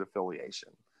CrossFit affiliation,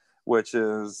 which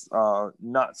is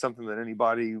not something that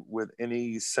anybody with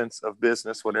any sense of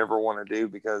business would ever want to do,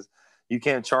 because you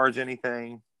can't charge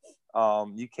anything.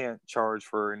 You can't charge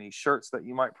for any shirts that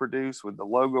you might produce with the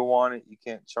logo on it. You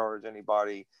can't charge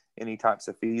anybody any types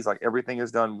of fees. Like everything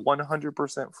is done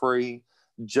 100% free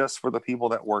just for the people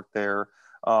that work there.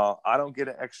 I don't get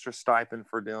an extra stipend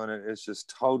for doing it. It's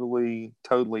just totally,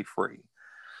 totally free.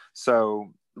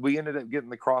 So we ended up getting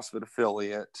the CrossFit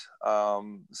affiliate,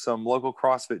 some local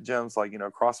CrossFit gyms like,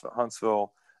 CrossFit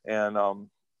Huntsville, and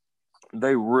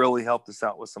they really helped us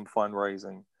out with some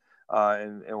fundraising.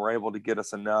 And were able to get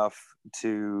us enough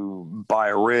to buy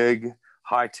a rig.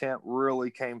 High Temp really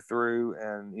came through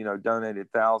and, donated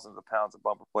thousands of pounds of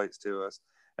bumper plates to us.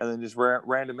 And then just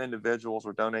random individuals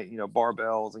were donating,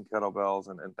 barbells and kettlebells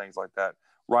and things like that.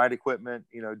 Ride Equipment,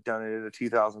 donated a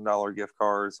 $2,000 gift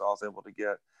card. So I was able to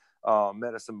get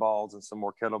medicine balls and some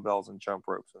more kettlebells and jump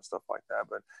ropes and stuff like that.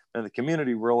 But and the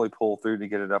community really pulled through to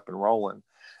get it up and rolling.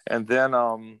 And then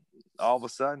all of a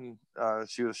sudden,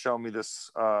 she was showing me this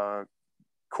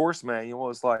course manual.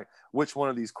 It's like, which one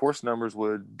of these course numbers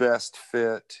would best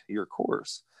fit your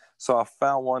course? So I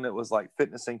found one that was like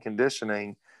fitness and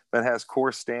conditioning that has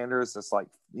course standards. It's like,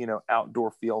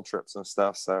 outdoor field trips and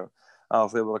stuff. So I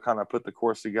was able to kind of put the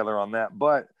course together on that.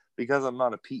 But because I'm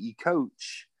not a PE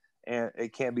coach, and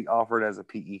it can't be offered as a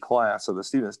PE class. So the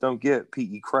students don't get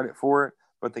PE credit for it,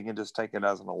 but they can just take it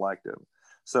as an elective.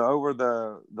 So over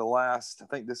the last, I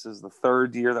think this is the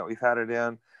third year that we've had it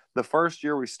in. The first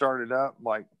year we started up,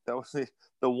 like that was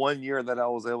the 1 year that I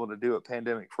was able to do it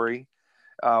pandemic free.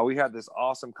 We had this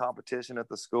awesome competition at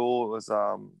the school. It was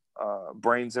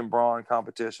brains and brawn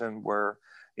competition where,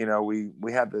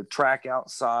 we had the track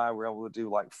outside. We were able to do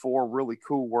like 4 really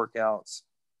cool workouts.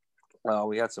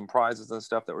 We had some prizes and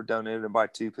stuff that were donated by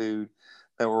Tupu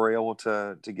that we were able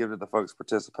to give to the folks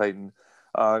participating.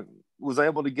 Was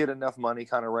able to get enough money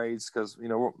kind of raised because,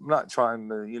 we're not trying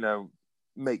to,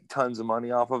 make tons of money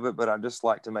off of it, but I just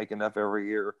like to make enough every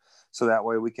year. So that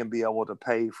way we can be able to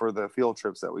pay for the field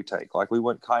trips that we take. Like we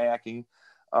went kayaking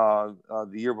the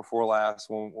year before last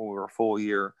when we were a full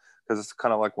year, because it's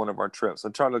kind of like one of our trips. I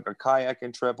tried like a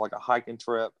kayaking trip, like a hiking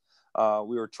trip.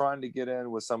 We were trying to get in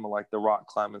with some of like the rock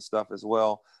climbing stuff as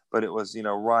well, but it was,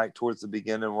 right towards the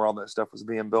beginning where all that stuff was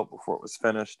being built before it was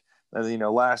finished. And,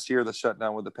 last year, the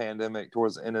shutdown with the pandemic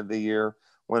towards the end of the year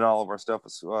when all of our stuff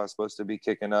was supposed to be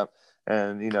kicking up.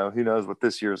 And, who knows what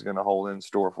this year is going to hold in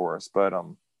store for us. But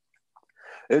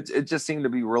it just seemed to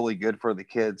be really good for the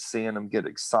kids, seeing them get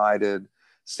excited,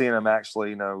 seeing them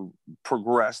actually,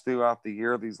 progress throughout the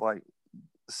year. These like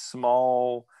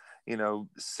small,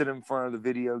 sit in front of the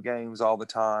video games all the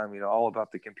time, all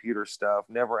about the computer stuff,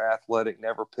 never athletic,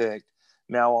 never picked.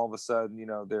 Now all of a sudden,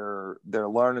 they're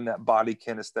learning that body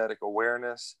kinesthetic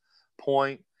awareness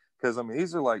point. Because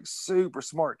these are like super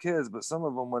smart kids, but some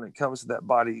of them, when it comes to that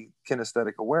body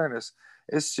kinesthetic awareness,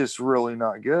 it's just really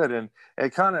not good. And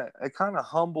it kind of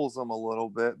humbles them a little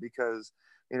bit because,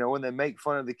 when they make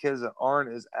fun of the kids that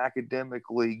aren't as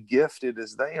academically gifted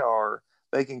as they are,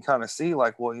 they can kind of see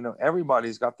like, well,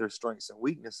 everybody's got their strengths and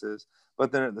weaknesses.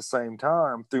 But then at the same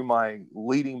time, through my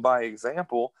leading by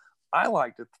example, I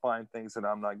like to find things that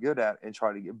I'm not good at and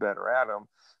try to get better at them.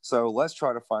 So let's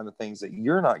try to find the things that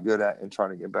you're not good at and try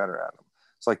to get better at them.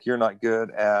 It's like you're not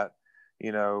good at,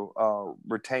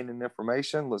 retaining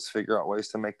information. Let's figure out ways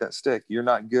to make that stick. You're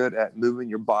not good at moving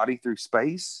your body through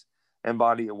space and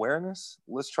body awareness.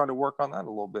 Let's try to work on that a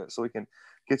little bit so we can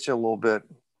get you a little bit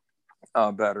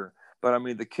better. But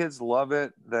the kids love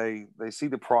it. They see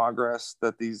the progress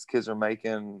that these kids are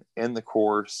making in the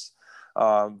course.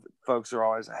 Folks are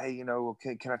always, hey,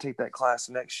 can I take that class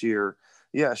next year?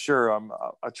 Yeah, sure.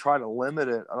 I try to limit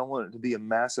it. I don't want it to be a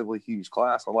massively huge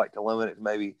class. I like to limit it to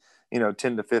maybe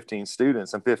 10 to 15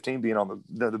 students, and 15 being on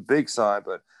the big side.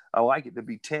 But I like it to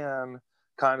be 10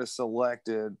 kind of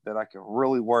selected that I can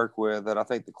really work with, that I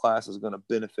think the class is going to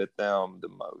benefit them the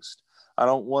most. I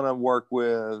don't want to work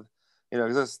with,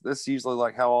 because that's usually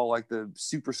like how all like the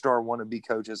superstar wannabe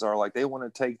coaches are. Like they want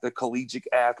to take the collegiate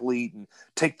athlete and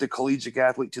take the collegiate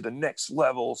athlete to the next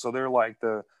level. So they're like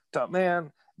the top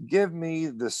man. Give me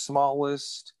the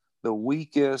smallest, the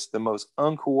weakest, the most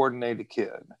uncoordinated kid.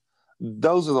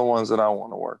 Those are the ones that I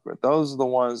want to work with. Those are the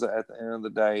ones that at the end of the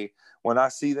day, when I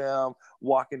see them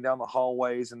walking down the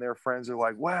hallways and their friends are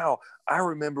like, wow, I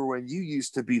remember when you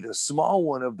used to be the small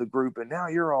one of the group and now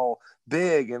you're all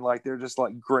big. And like, they're just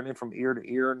like grinning from ear to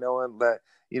ear, knowing that,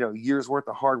 years worth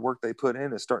of hard work they put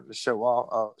in is starting to show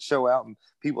out, and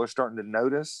people are starting to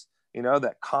notice,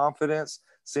 that confidence,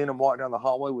 seeing them walk down the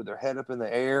hallway with their head up in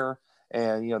the air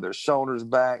and, their shoulders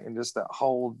back, and just that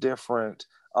whole different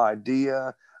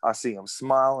idea. I see them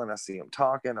smiling. I see them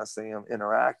talking. I see them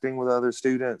interacting with other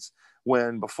students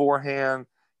when beforehand,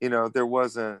 there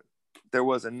wasn't there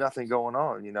wasn't nothing going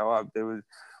on. You know, they was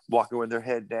walking with their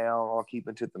head down, all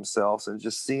keeping to themselves, and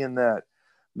just seeing that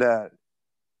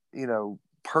you know,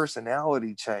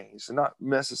 personality change, not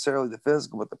necessarily the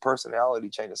physical, but the personality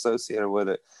change associated with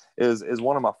it is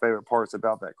one of my favorite parts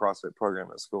about that CrossFit program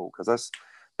at school, because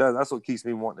that's what keeps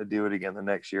me wanting to do it again the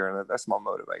next year, and that's my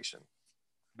motivation.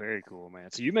 Very cool,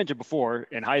 man. So you mentioned before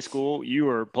in high school you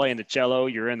were playing the cello,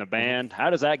 you're in the band. How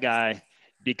does that guy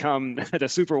become the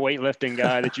super weightlifting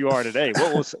guy that you are today?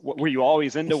 What were you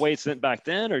always into weights back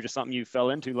then, or just something you fell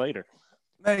into later?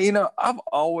 Man, you know, I've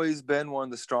always been one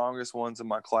of the strongest ones in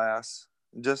my class.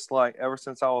 Just like ever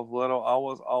since I was little, I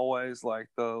was always like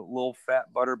the little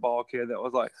fat butterball kid that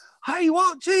was like, "Hey,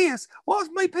 watch this! Watch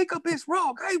me pick up this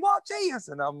rock! Hey, watch this!"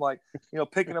 And I'm like, you know,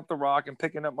 picking up the rock and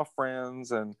picking up my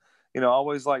friends, and you know,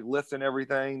 always like lifting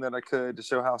everything that I could to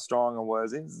show how strong I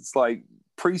was. It's like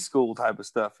preschool type of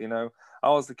stuff, you know. I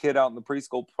was the kid out in the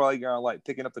preschool playground, like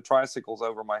picking up the tricycles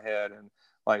over my head and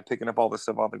like picking up all the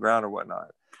stuff off the ground or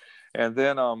whatnot. And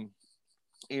then,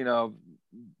 you know,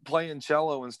 playing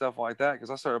cello and stuff like that, because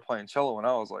I started playing cello when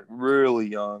I was like really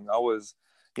young. I was,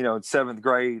 you know, in 7th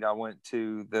grade, I went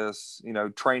to this, you know,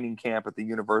 training camp at the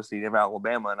University of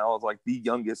Alabama, and I was like the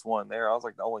youngest one there. I was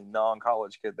like the only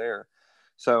non-college kid there.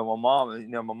 So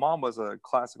my mom was a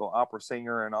classical opera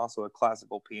singer and also a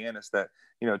classical pianist that,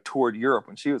 you know, toured Europe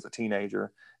when she was a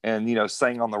teenager, and, you know,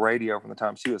 sang on the radio from the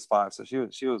time she was 5. So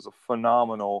she was a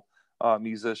phenomenal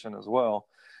musician as well.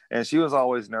 And she was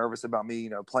always nervous about me, you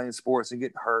know, playing sports and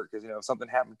getting hurt, because, you know, if something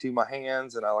happened to my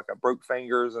hands and I broke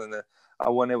fingers and I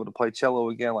wasn't able to play cello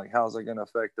again, like how's it going to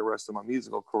affect the rest of my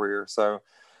musical career? So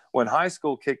when high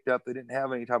school kicked up, they didn't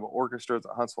have any type of orchestras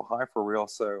at Huntsville High for real.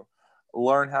 So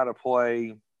learned how to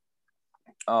play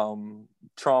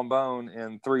trombone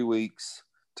in 3 weeks.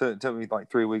 It took me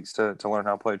like 3 weeks to learn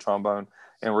how to play trombone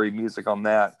and read music on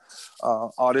that.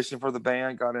 Auditioned for the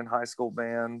band, got in high school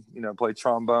band, you know, played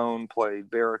trombone, played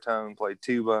baritone, played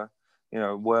tuba, you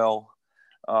know,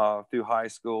 through high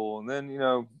school. And then, you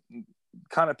know,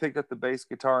 kind of picked up the bass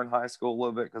guitar in high school a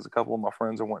little bit because a couple of my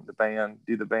friends are wanting to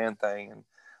do the band thing. And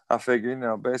I figured, you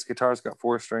know, bass guitar's got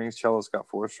 4 strings, cello's got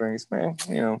 4 strings, man,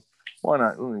 you know, why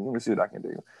not? Let me see what I can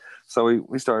do. So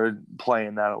we started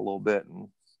playing that a little bit, and,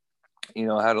 you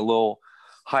know, had a little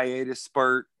hiatus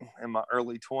spurt in my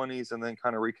early 20s, and then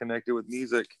kind of reconnected with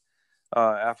music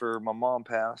after my mom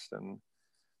passed, and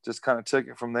just kind of took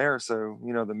it from there. So,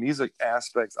 you know, the music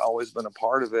aspect's always been a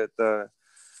part of it. The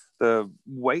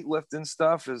weightlifting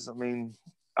stuff is, I mean,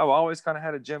 I've always kind of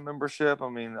had a gym membership. I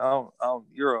mean,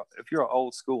 if you're an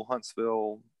old school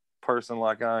Huntsville person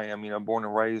like I am, you know, born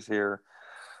and raised here,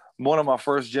 one of my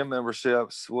first gym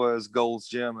memberships was Gold's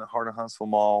Gym at Heart of Huntsville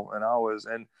Mall.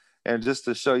 And just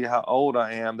to show you how old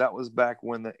I am, that was back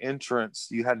when the entrance,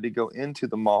 you had to go into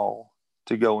the mall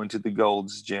to go into the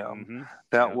Gold's Gym. Mm-hmm.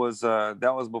 That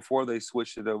was before they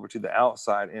switched it over to the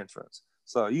outside entrance.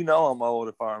 So, you know, I'm old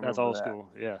if I remember That's old that. school.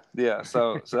 Yeah. Yeah.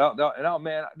 So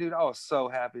man, dude, I was so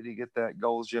happy to get that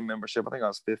Gold's Gym membership. I think I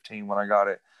was 15 when I got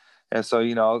it. And so,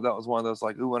 you know, that was one of those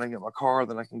like, ooh, when I get my car,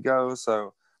 then I can go.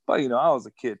 So, but, you know, I was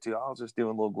a kid too. I was just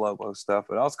doing little Globo stuff,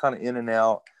 but I was kind of in and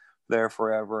out there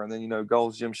forever. And then, you know,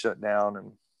 Gold's Gym shut down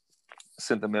and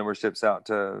sent the memberships out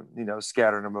to, you know,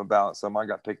 scattering them about. Some I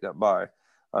got picked up by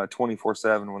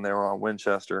 24/7 when they were on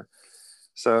Winchester.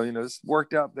 So, you know, just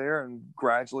worked out there and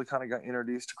gradually kind of got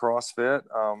introduced to CrossFit.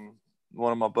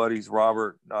 One of my buddies,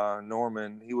 Robert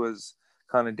Norman, he was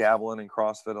kind of dabbling in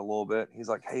CrossFit a little bit. He's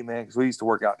like, hey, man, because we used to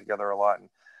work out together a lot.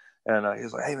 And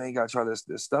he's like, hey, man, you got to try this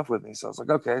stuff with me. So I was like,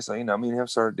 okay. So, you know, me and him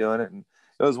started doing it. And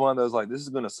it was one of those, like, this is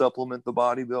going to supplement the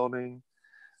bodybuilding.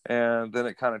 And then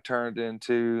it kind of turned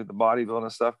into the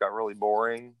bodybuilding stuff got really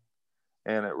boring.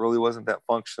 And it really wasn't that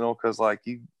functional, because, like,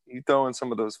 you throw in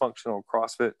some of those functional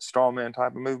CrossFit strongman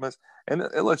type of movements, and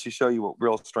it lets you show you what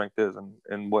real strength is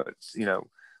and what, you know,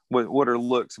 what are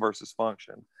looks versus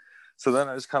function. So then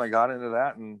I just kind of got into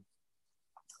that. And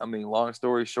I mean, long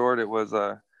story short, it was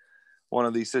one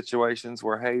of these situations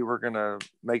where, hey, we're going to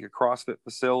make a CrossFit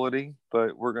facility,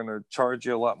 but we're going to charge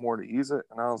you a lot more to use it.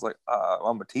 And I was like,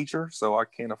 I'm a teacher, so I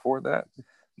can't afford that.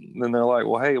 And then they're like,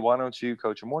 well, hey, why don't you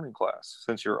coach a morning class,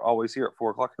 since you're always here at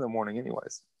 4:00 in the morning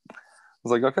anyways? I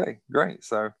was like, okay, great.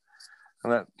 So,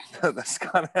 and that's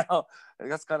kind of how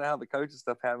the coaching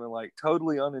stuff happened, like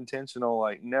totally unintentional,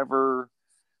 like never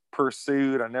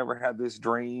pursued. I never had this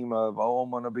dream of, oh,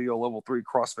 I'm going to be a level 3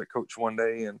 CrossFit coach one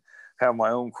day and have my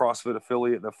own CrossFit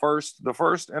affiliate, the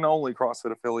first and only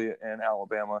CrossFit affiliate in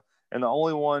Alabama, and the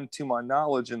only one to my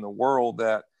knowledge in the world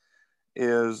that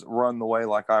is run the way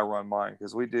like I run mine,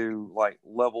 because we do like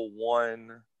level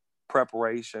 1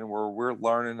 preparation where we're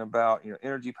learning about,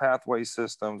 energy pathway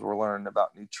systems. We're learning about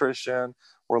nutrition.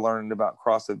 We're learning about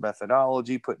CrossFit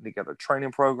methodology, putting together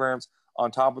training programs on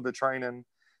top of the training.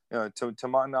 To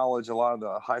my knowledge, a lot of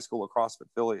the high school or CrossFit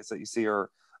affiliates that you see are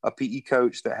a PE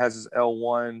coach that has his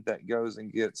L1 that goes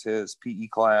and gets his PE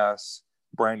class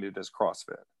branded as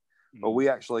CrossFit. But we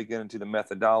actually get into the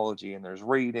methodology, and there's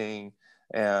reading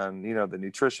and, the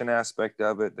nutrition aspect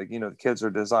of it. The kids are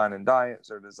designing diets,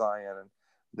 they're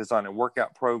designing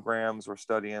workout programs. We're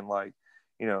studying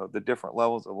the different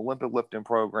levels of Olympic lifting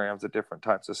programs, the different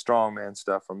types of strongman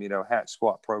stuff from, hatch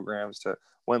squat programs to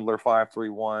Wendler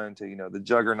 531 to, the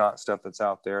juggernaut stuff that's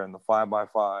out there and the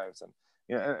 5x5s and,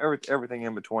 everything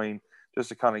in between, just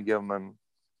to kind of give them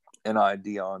an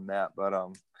idea on that.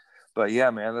 But yeah,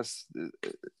 man, this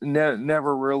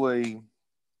never really,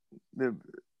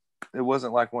 it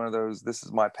wasn't like one of those, this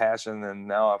is my passion and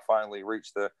now I finally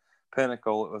reached the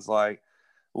pinnacle. It was like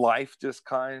life just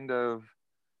kind of,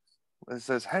 it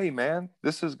says, hey man,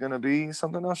 this is going to be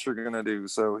something else you're going to do.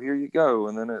 So here you go.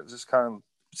 And then it just kind of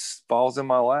falls in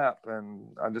my lap,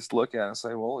 and I just look at it and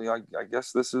say, well, I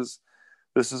guess this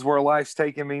is where life's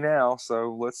taking me now.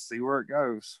 So let's see where it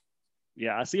goes.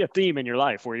 Yeah. I see a theme in your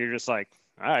life where you're just like,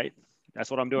 all right, that's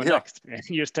what I'm doing next. And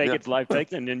you just take it to life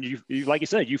taking, and then you, like you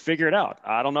said, you figure it out.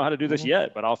 I don't know how to do this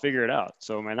yet, but I'll figure it out.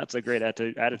 So man, that's a great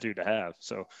attitude to have.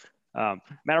 So man,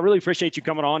 I really appreciate you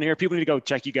coming on here. People need to go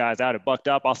check you guys out at Bucked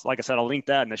Up. Like I said, I'll link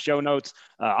that in the show notes.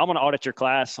 I'm going to audit your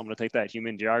class. I'm going to take that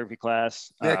human geography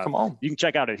class. Yeah, come on. You can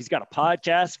check out it. He's got a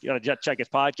podcast. You got to check his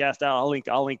podcast out.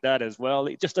 I'll link that as well.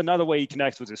 Just another way he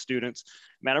connects with his students.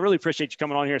 Man, I really appreciate you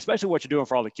coming on here, especially what you're doing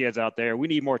for all the kids out there. We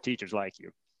need more teachers like you.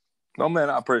 Oh man,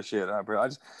 I appreciate it. I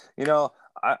just,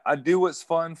 I do what's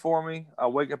fun for me. I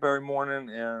wake up every morning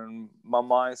and my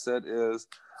mindset is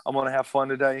I'm going to have fun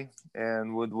today.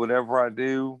 And with whatever I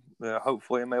do,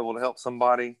 hopefully I'm able to help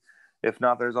somebody. If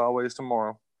not, there's always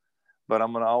tomorrow. But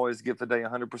I'm going to always give the day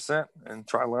 100% and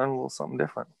try to learn a little something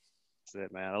different. That's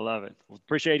it, man. I love it. Well,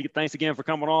 appreciate it. Thanks again for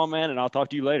coming on, man. And I'll talk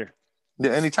to you later.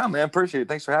 Yeah, anytime, man. Appreciate it.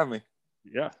 Thanks for having me.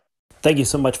 Yeah. Thank you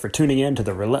so much for tuning in to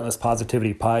the Relentless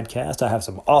Positivity Podcast. I have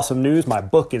some awesome news. My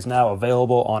book is now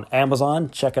available on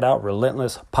Amazon. Check it out,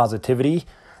 Relentless Positivity.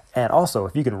 And also,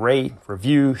 if you can rate,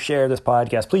 review, share this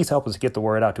podcast, please help us get the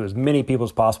word out to as many people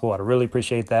as possible. I'd really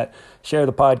appreciate that. Share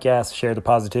the podcast, share the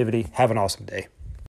positivity. Have an awesome day.